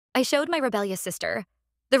I showed my rebellious sister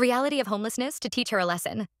the reality of homelessness to teach her a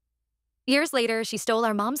lesson. Years later, she stole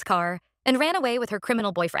our mom's car and ran away with her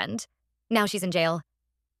criminal boyfriend. Now she's in jail.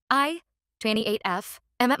 I, 28F,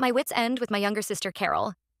 am at my wit's end with my younger sister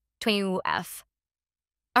Carol, 22F.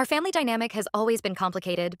 Our family dynamic has always been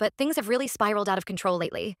complicated, but things have really spiraled out of control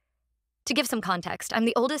lately. To give some context, I'm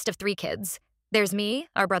the oldest of 3 kids. There's me,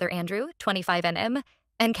 our brother Andrew, 25NM,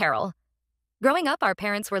 and Carol. Growing up, our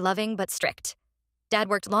parents were loving but strict. Dad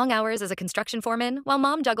worked long hours as a construction foreman, while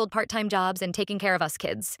Mom juggled part-time jobs and taking care of us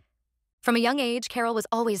kids. From a young age, Carol was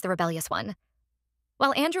always the rebellious one.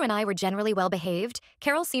 While Andrew and I were generally well-behaved,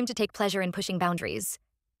 Carol seemed to take pleasure in pushing boundaries.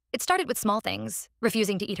 It started with small things,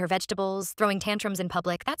 refusing to eat her vegetables, throwing tantrums in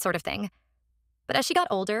public, that sort of thing. But as she got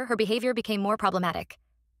older, her behavior became more problematic.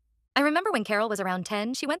 I remember when Carol was around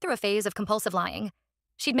 10, she went through a phase of compulsive lying.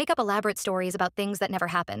 She'd make up elaborate stories about things that never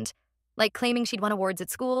happened, like claiming she'd won awards at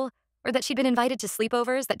school, or that she'd been invited to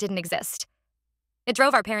sleepovers that didn't exist. It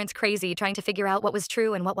drove our parents crazy trying to figure out what was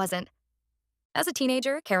true and what wasn't. As a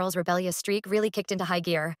teenager, Carol's rebellious streak really kicked into high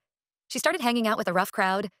gear. She started hanging out with a rough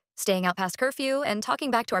crowd, staying out past curfew, and talking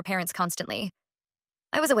back to our parents constantly.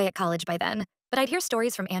 I was away at college by then, but I'd hear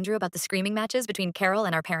stories from Andrew about the screaming matches between Carol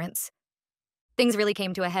and our parents. Things really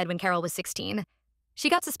came to a head when Carol was 16. She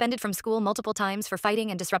got suspended from school multiple times for fighting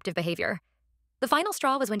and disruptive behavior. The final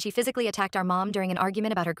straw was when she physically attacked our mom during an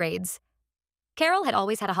argument about her grades. Carol had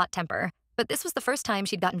always had a hot temper, but this was the first time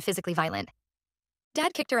she'd gotten physically violent.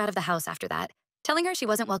 Dad kicked her out of the house after that, telling her she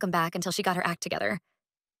wasn't welcome back until she got her act together.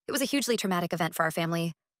 It was a hugely traumatic event for our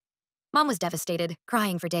family. Mom was devastated,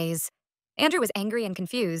 crying for days. Andrew was angry and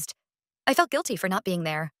confused. I felt guilty for not being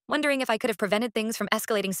there, wondering if I could have prevented things from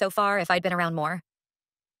escalating so far if I'd been around more.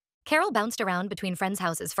 Carol bounced around between friends'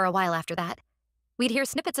 houses for a while after that. We'd hear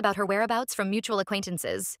snippets about her whereabouts from mutual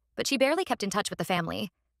acquaintances, but she barely kept in touch with the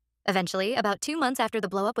family. Eventually, about 2 months after the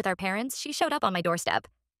blow-up with our parents, she showed up on my doorstep.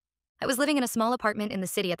 I was living in a small apartment in the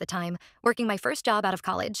city at the time, working my first job out of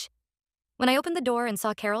college. When I opened the door and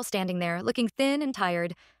saw Carol standing there, looking thin and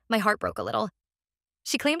tired, my heart broke a little.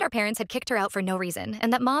 She claimed our parents had kicked her out for no reason,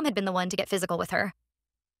 and that Mom had been the one to get physical with her.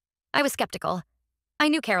 I was skeptical. I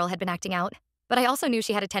knew Carol had been acting out, but I also knew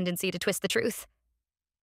she had a tendency to twist the truth.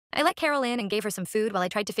 I let Carol in and gave her some food while I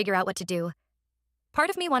tried to figure out what to do. Part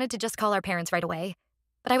of me wanted to just call our parents right away,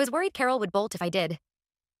 but I was worried Carol would bolt if I did.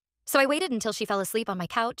 So I waited until she fell asleep on my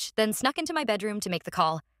couch, then snuck into my bedroom to make the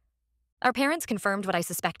call. Our parents confirmed what I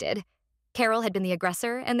suspected. Carol had been the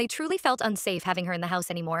aggressor, and they truly felt unsafe having her in the house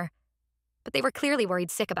anymore. But they were clearly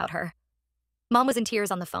worried sick about her. Mom was in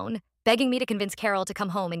tears on the phone, begging me to convince Carol to come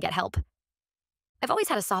home and get help. I've always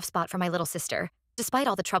had a soft spot for my little sister, despite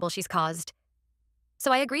all the trouble she's caused.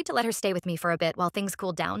 So I agreed to let her stay with me for a bit while things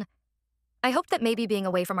cooled down. I hoped that maybe being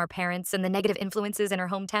away from our parents and the negative influences in her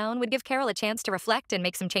hometown would give Carol a chance to reflect and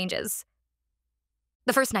make some changes.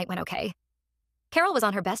 The first night went okay. Carol was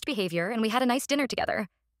on her best behavior, and we had a nice dinner together.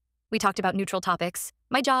 We talked about neutral topics,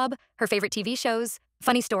 my job, her favorite TV shows,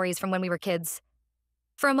 funny stories from when we were kids.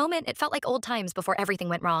 For a moment, it felt like old times before everything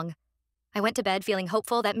went wrong. I went to bed feeling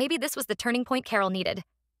hopeful that maybe this was the turning point Carol needed.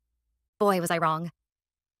 Boy, was I wrong.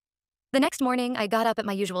 The next morning, I got up at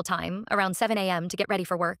my usual time, around 7 a.m., to get ready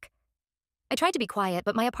for work. I tried to be quiet,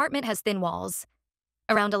 but my apartment has thin walls.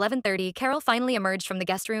 Around 11:30, Carol finally emerged from the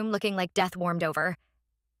guest room looking like death warmed over.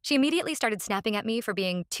 She immediately started snapping at me for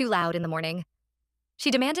being too loud in the morning.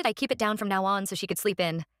 She demanded I keep it down from now on so she could sleep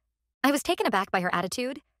in. I was taken aback by her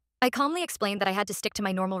attitude. I calmly explained that I had to stick to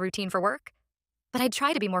my normal routine for work, but I'd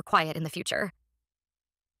try to be more quiet in the future.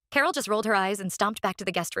 Carol just rolled her eyes and stomped back to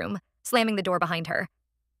the guest room, slamming the door behind her.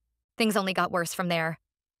 Things only got worse from there.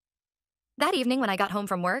 That evening when I got home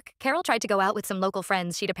from work, Carol tried to go out with some local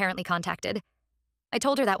friends she'd apparently contacted. I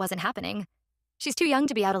told her that wasn't happening. She's too young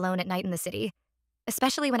to be out alone at night in the city,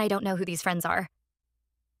 especially when I don't know who these friends are.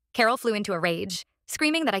 Carol flew into a rage,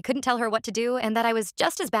 screaming that I couldn't tell her what to do and that I was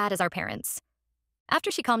just as bad as our parents. After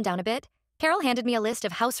she calmed down a bit, Carol handed me a list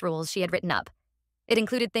of house rules she had written up. It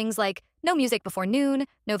included things like no music before noon,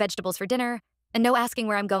 no vegetables for dinner, and no asking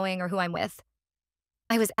where I'm going or who I'm with.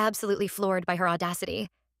 I was absolutely floored by her audacity.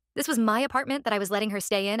 This was my apartment that I was letting her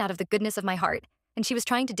stay in out of the goodness of my heart, and she was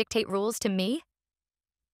trying to dictate rules to me?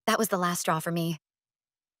 That was the last straw for me.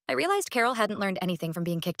 I realized Carol hadn't learned anything from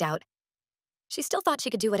being kicked out. She still thought she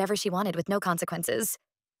could do whatever she wanted with no consequences.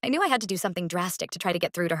 I knew I had to do something drastic to try to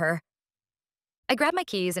get through to her. I grabbed my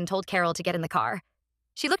keys and told Carol to get in the car.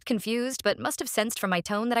 She looked confused, but must have sensed from my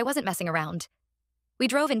tone that I wasn't messing around. We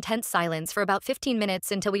drove in tense silence for about 15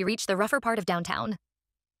 minutes until we reached the rougher part of downtown.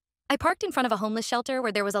 I parked in front of a homeless shelter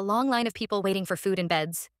where there was a long line of people waiting for food and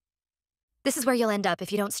beds. "This is where you'll end up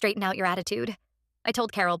if you don't straighten out your attitude," I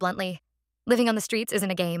told Carol bluntly. Living on the streets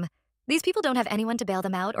isn't a game. These people don't have anyone to bail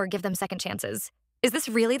them out or give them second chances. Is this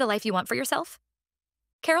really the life you want for yourself?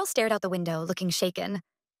 Carol stared out the window, looking shaken.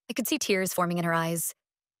 I could see tears forming in her eyes.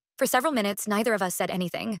 For several minutes, neither of us said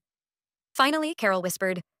anything. Finally, Carol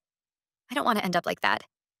whispered, "I don't want to end up like that."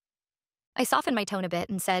 I softened my tone a bit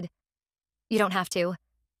and said, "You don't have to,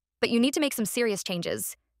 but you need to make some serious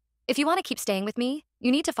changes. If you want to keep staying with me,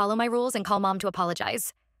 you need to follow my rules and call Mom to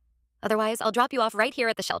apologize. Otherwise, I'll drop you off right here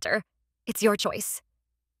at the shelter. It's your choice."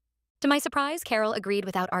 To my surprise, Carol agreed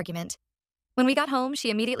without argument. When we got home,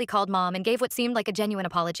 she immediately called Mom and gave what seemed like a genuine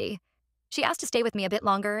apology. She asked to stay with me a bit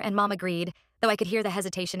longer, and Mom agreed, though I could hear the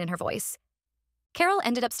hesitation in her voice. Carol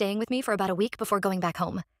ended up staying with me for about a week before going back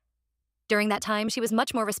home. During that time, she was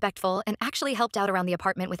much more respectful and actually helped out around the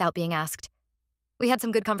apartment without being asked. We had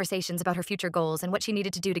some good conversations about her future goals and what she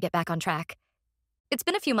needed to do to get back on track. It's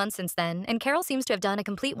been a few months since then, and Carol seems to have done a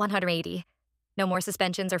complete 180. No more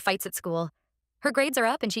suspensions or fights at school. Her grades are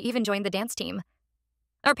up, and she even joined the dance team.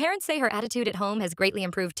 Our parents say her attitude at home has greatly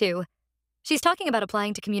improved too. She's talking about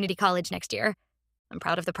applying to community college next year. I'm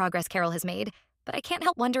proud of the progress Carol has made, but I can't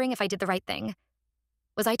help wondering if I did the right thing.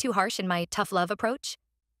 Was I too harsh in my tough love approach?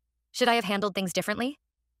 Should I have handled things differently?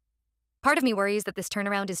 Part of me worries that this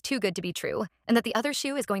turnaround is too good to be true, and that the other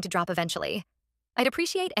shoe is going to drop eventually. I'd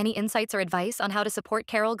appreciate any insights or advice on how to support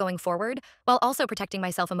Carol going forward, while also protecting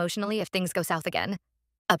myself emotionally if things go south again.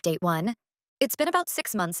 Update 1. It's been about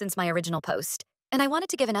 6 months since my original post, and I wanted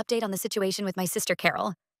to give an update on the situation with my sister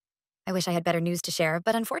Carol. I wish I had better news to share,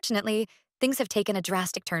 but unfortunately, things have taken a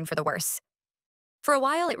drastic turn for the worse. For a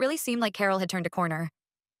while, it really seemed like Carol had turned a corner.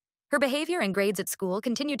 Her behavior and grades at school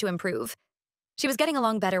continued to improve. She was getting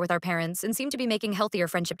along better with our parents and seemed to be making healthier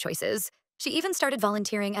friendship choices. She even started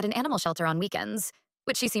volunteering at an animal shelter on weekends,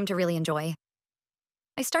 which she seemed to really enjoy.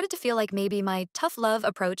 I started to feel like maybe my tough love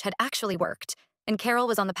approach had actually worked, and Carol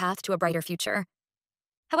was on the path to a brighter future.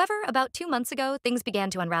 However, about 2 months ago, things began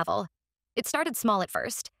to unravel. It started small at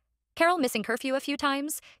first. Carol missing curfew a few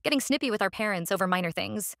times, getting snippy with our parents over minor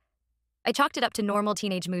things. I chalked it up to normal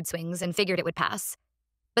teenage mood swings and figured it would pass.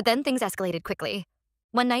 But then things escalated quickly.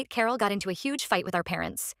 One night, Carol got into a huge fight with our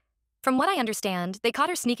parents. From what I understand, they caught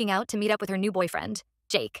her sneaking out to meet up with her new boyfriend,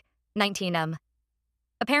 Jake, 19.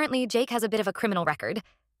 Apparently, Jake has a bit of a criminal record,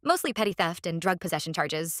 mostly petty theft and drug possession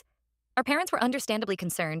charges. Our parents were understandably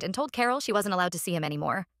concerned and told Carol she wasn't allowed to see him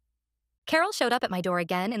anymore. Carol showed up at my door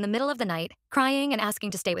again in the middle of the night, crying and asking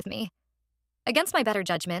to stay with me. Against my better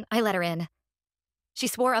judgment, I let her in. She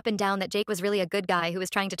swore up and down that Jake was really a good guy who was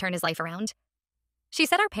trying to turn his life around. She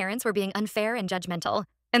said our parents were being unfair and judgmental,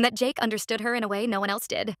 and that Jake understood her in a way no one else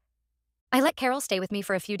did. I let Carol stay with me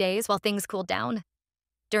for a few days while things cooled down.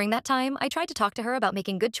 During that time, I tried to talk to her about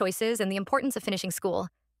making good choices and the importance of finishing school.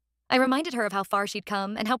 I reminded her of how far she'd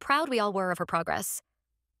come and how proud we all were of her progress.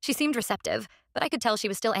 She seemed receptive, but I could tell she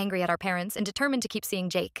was still angry at our parents and determined to keep seeing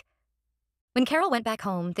Jake. When Carol went back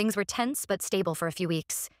home, things were tense but stable for a few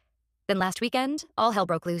weeks. Then last weekend, all hell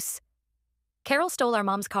broke loose. Carol stole our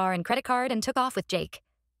mom's car and credit card and took off with Jake.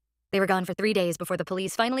 They were gone for 3 days before the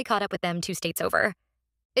police finally caught up with them 2 states over.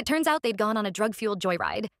 It turns out they'd gone on a drug-fueled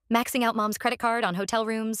joyride, maxing out mom's credit card on hotel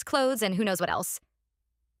rooms, clothes, and who knows what else.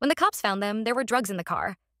 When the cops found them, there were drugs in the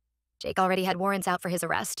car. Jake already had warrants out for his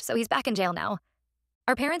arrest, so he's back in jail now.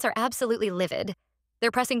 Our parents are absolutely livid. They're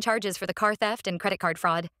pressing charges for the car theft and credit card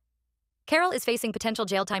fraud. Carol is facing potential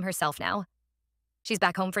jail time herself now. She's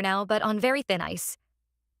back home for now, but on very thin ice.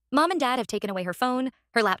 Mom and Dad have taken away her phone,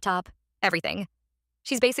 her laptop, everything.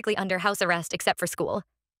 She's basically under house arrest except for school.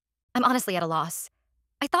 I'm honestly at a loss.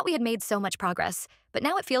 I thought we had made so much progress, but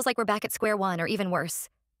now it feels like we're back at square one or even worse.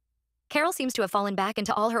 Carol seems to have fallen back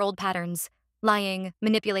into all her old patterns, lying,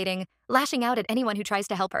 manipulating, lashing out at anyone who tries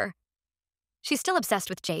to help her. She's still obsessed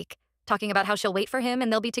with Jake, talking about how she'll wait for him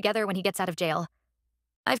and they'll be together when he gets out of jail.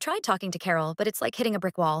 I've tried talking to Carol, but it's like hitting a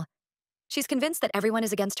brick wall. She's convinced that everyone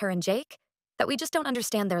is against her and Jake, that we just don't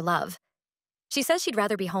understand their love. She says she'd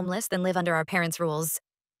rather be homeless than live under our parents' rules.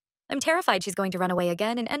 I'm terrified she's going to run away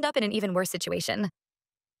again and end up in an even worse situation.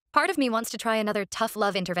 Part of me wants to try another tough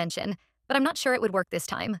love intervention, but I'm not sure it would work this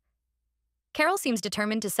time. Carol seems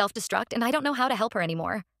determined to self-destruct, and I don't know how to help her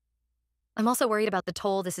anymore. I'm also worried about the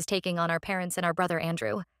toll this is taking on our parents and our brother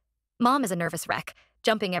Andrew. Mom is a nervous wreck,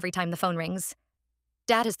 jumping every time the phone rings.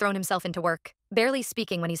 Dad has thrown himself into work, barely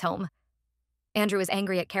speaking when he's home. Andrew is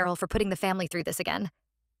angry at Carol for putting the family through this again.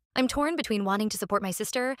 I'm torn between wanting to support my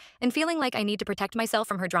sister and feeling like I need to protect myself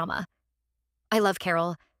from her drama. I love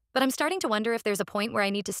Carol, but I'm starting to wonder if there's a point where I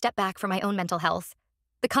need to step back for my own mental health.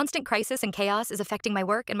 The constant crisis and chaos is affecting my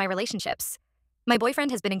work and my relationships. My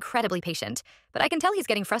boyfriend has been incredibly patient, but I can tell he's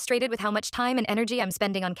getting frustrated with how much time and energy I'm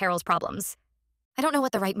spending on Carol's problems. I don't know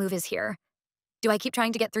what the right move is here. Do I keep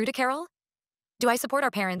trying to get through to Carol? Do I support our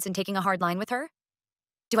parents in taking a hard line with her?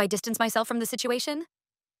 Do I distance myself from the situation?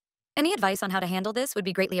 Any advice on how to handle this would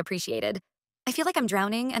be greatly appreciated. I feel like I'm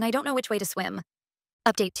drowning and I don't know which way to swim.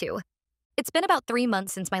 Update 2. It's been about 3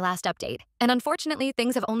 months since my last update, and unfortunately,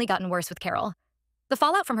 things have only gotten worse with Carol. The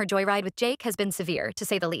fallout from her joyride with Jake has been severe, to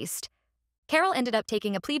say the least. Carol ended up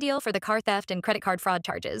taking a plea deal for the car theft and credit card fraud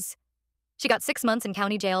charges. She got 6 months in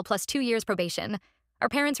county jail plus 2 years probation. Our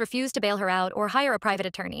parents refused to bail her out or hire a private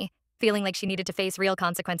attorney, feeling like she needed to face real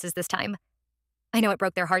consequences this time. I know it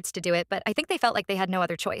broke their hearts to do it, but I think they felt like they had no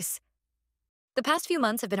other choice. The past few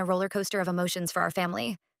months have been a roller coaster of emotions for our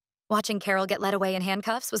family. Watching Carol get led away in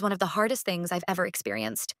handcuffs was one of the hardest things I've ever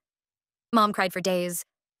experienced. Mom cried for days.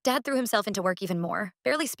 Dad threw himself into work even more,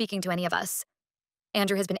 barely speaking to any of us.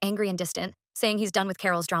 Andrew has been angry and distant, saying he's done with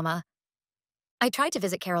Carol's drama. I tried to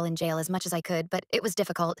visit Carol in jail as much as I could, but it was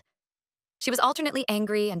difficult. She was alternately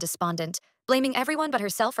angry and despondent, blaming everyone but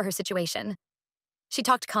herself for her situation. She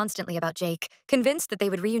talked constantly about Jake, convinced that they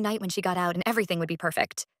would reunite when she got out and everything would be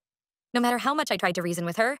perfect. No matter how much I tried to reason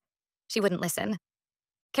with her, she wouldn't listen.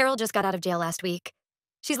 Carol just got out of jail last week.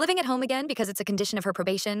 She's living at home again because it's a condition of her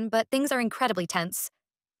probation, but things are incredibly tense.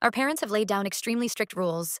 Our parents have laid down extremely strict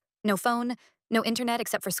rules. No phone, no internet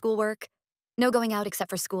except for schoolwork, no going out except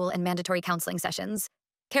for school and mandatory counseling sessions.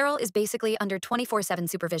 Carol is basically under 24/7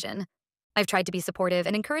 supervision. I've tried to be supportive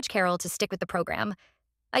and encourage Carol to stick with the program.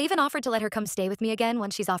 I even offered to let her come stay with me again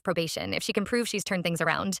once she's off probation if she can prove she's turned things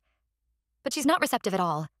around. But she's not receptive at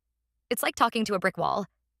all. It's like talking to a brick wall.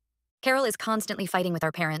 Carol is constantly fighting with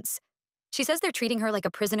our parents. She says they're treating her like a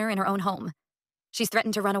prisoner in her own home. She's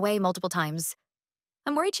threatened to run away multiple times.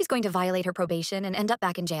 I'm worried she's going to violate her probation and end up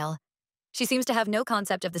back in jail. She seems to have no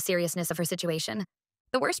concept of the seriousness of her situation.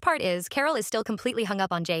 The worst part is, Carol is still completely hung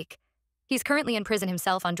up on Jake. He's currently in prison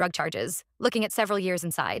himself on drug charges, looking at several years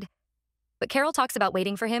inside. But Carol talks about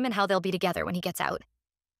waiting for him and how they'll be together when he gets out.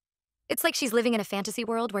 It's like she's living in a fantasy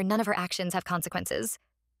world where none of her actions have consequences.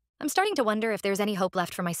 I'm starting to wonder if there's any hope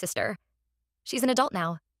left for my sister. She's an adult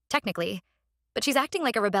now, technically, but she's acting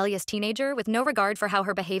like a rebellious teenager with no regard for how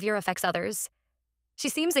her behavior affects others. She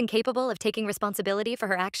seems incapable of taking responsibility for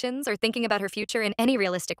her actions or thinking about her future in any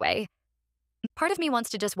realistic way. Part of me wants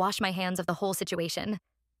to just wash my hands of the whole situation.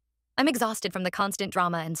 I'm exhausted from the constant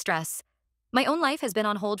drama and stress. My own life has been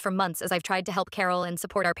on hold for months as I've tried to help Carol and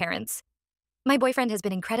support our parents. My boyfriend has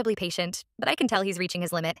been incredibly patient, but I can tell he's reaching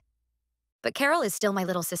his limit. But Carol is still my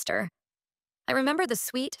little sister. I remember the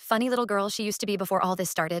sweet, funny little girl she used to be before all this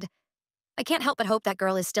started. I can't help but hope that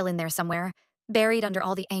girl is still in there somewhere, buried under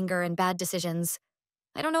all the anger and bad decisions.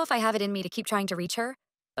 I don't know if I have it in me to keep trying to reach her,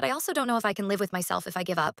 but I also don't know if I can live with myself if I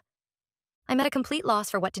give up. I'm at a complete loss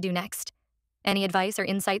for what to do next. Any advice or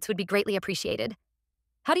insights would be greatly appreciated.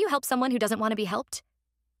 How do you help someone who doesn't want to be helped?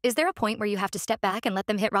 Is there a point where you have to step back and let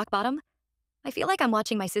them hit rock bottom? I feel like I'm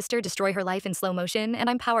watching my sister destroy her life in slow motion, and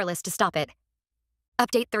I'm powerless to stop it.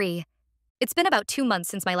 Update 3. It's been about 2 months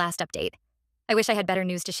since my last update. I wish I had better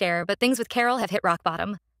news to share, but things with Carol have hit rock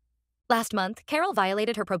bottom. Last month, Carol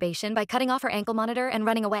violated her probation by cutting off her ankle monitor and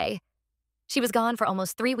running away. She was gone for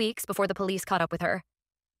almost 3 weeks before the police caught up with her.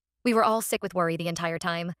 We were all sick with worry the entire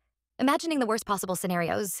time, imagining the worst possible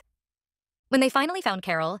scenarios. When they finally found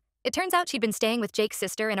Carol, it turns out she'd been staying with Jake's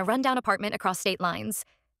sister in a rundown apartment across state lines.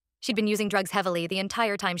 She'd been using drugs heavily the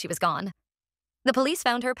entire time she was gone. The police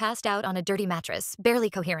found her passed out on a dirty mattress, barely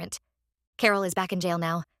coherent. Carol is back in jail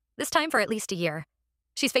now, this time for at least a year.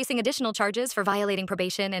 She's facing additional charges for violating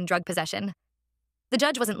probation and drug possession. The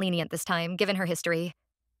judge wasn't lenient this time, given her history.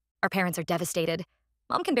 Our parents are devastated.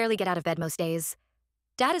 Mom can barely get out of bed most days.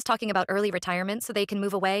 Dad is talking about early retirement so they can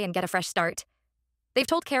move away and get a fresh start. They've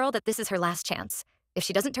told Carol that this is her last chance. If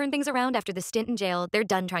she doesn't turn things around after this stint in jail, they're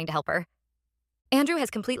done trying to help her. Andrew has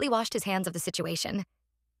completely washed his hands of the situation.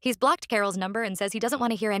 He's blocked Carol's number and says he doesn't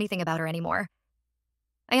want to hear anything about her anymore.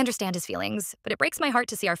 I understand his feelings, but it breaks my heart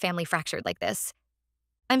to see our family fractured like this.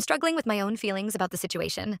 I'm struggling with my own feelings about the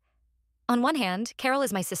situation. On one hand, Carol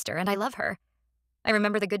is my sister and I love her. I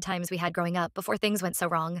remember the good times we had growing up before things went so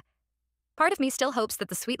wrong. Part of me still hopes that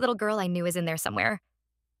the sweet little girl I knew is in there somewhere.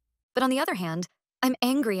 But on the other hand, I'm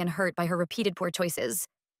angry and hurt by her repeated poor choices.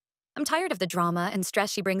 I'm tired of the drama and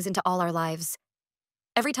stress she brings into all our lives.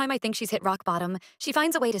 Every time I think she's hit rock bottom, she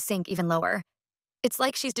finds a way to sink even lower. It's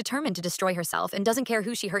like she's determined to destroy herself and doesn't care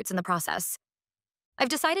who she hurts in the process. I've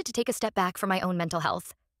decided to take a step back for my own mental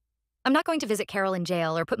health. I'm not going to visit Carol in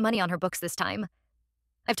jail or put money on her books this time.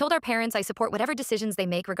 I've told our parents I support whatever decisions they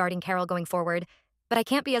make regarding Carol going forward, but I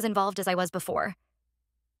can't be as involved as I was before.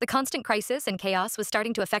 The constant crisis and chaos was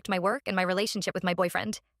starting to affect my work and my relationship with my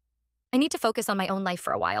boyfriend. I need to focus on my own life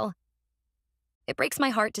for a while. It breaks my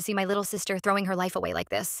heart to see my little sister throwing her life away like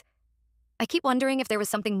this. I keep wondering if there was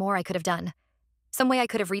something more I could have done, some way I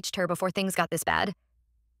could have reached her before things got this bad.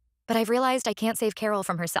 But I've realized I can't save Carol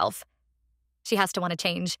from herself. She has to want to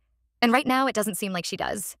change, and right now it doesn't seem like she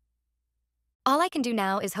does. All I can do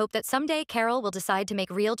now is hope that someday Carol will decide to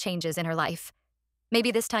make real changes in her life.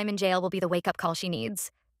 Maybe this time in jail will be the wake-up call she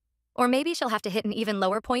needs. Or maybe she'll have to hit an even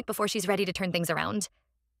lower point before she's ready to turn things around.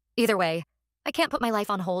 Either way, I can't put my life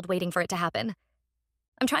on hold waiting for it to happen.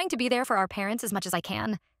 I'm trying to be there for our parents as much as I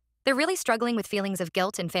can. They're really struggling with feelings of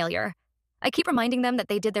guilt and failure. I keep reminding them that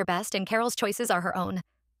they did their best and Carol's choices are her own.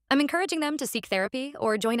 I'm encouraging them to seek therapy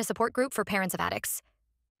or join a support group for parents of addicts.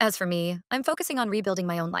 As for me, I'm focusing on rebuilding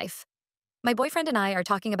my own life. My boyfriend and I are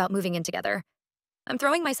talking about moving in together. I'm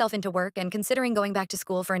throwing myself into work and considering going back to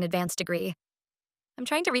school for an advanced degree. I'm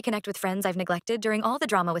trying to reconnect with friends I've neglected during all the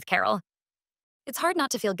drama with Carol. It's hard not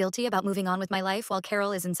to feel guilty about moving on with my life while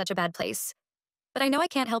Carol is in such a bad place. But I know I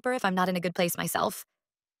can't help her if I'm not in a good place myself.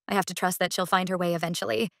 I have to trust that she'll find her way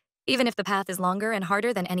eventually, even if the path is longer and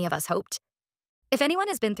harder than any of us hoped. If anyone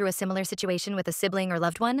has been through a similar situation with a sibling or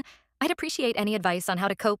loved one, I'd appreciate any advice on how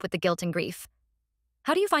to cope with the guilt and grief.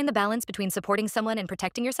 How do you find the balance between supporting someone and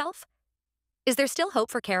protecting yourself? Is there still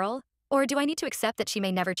hope for Carol, or do I need to accept that she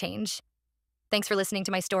may never change? Thanks for listening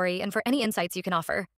to my story and for any insights you can offer.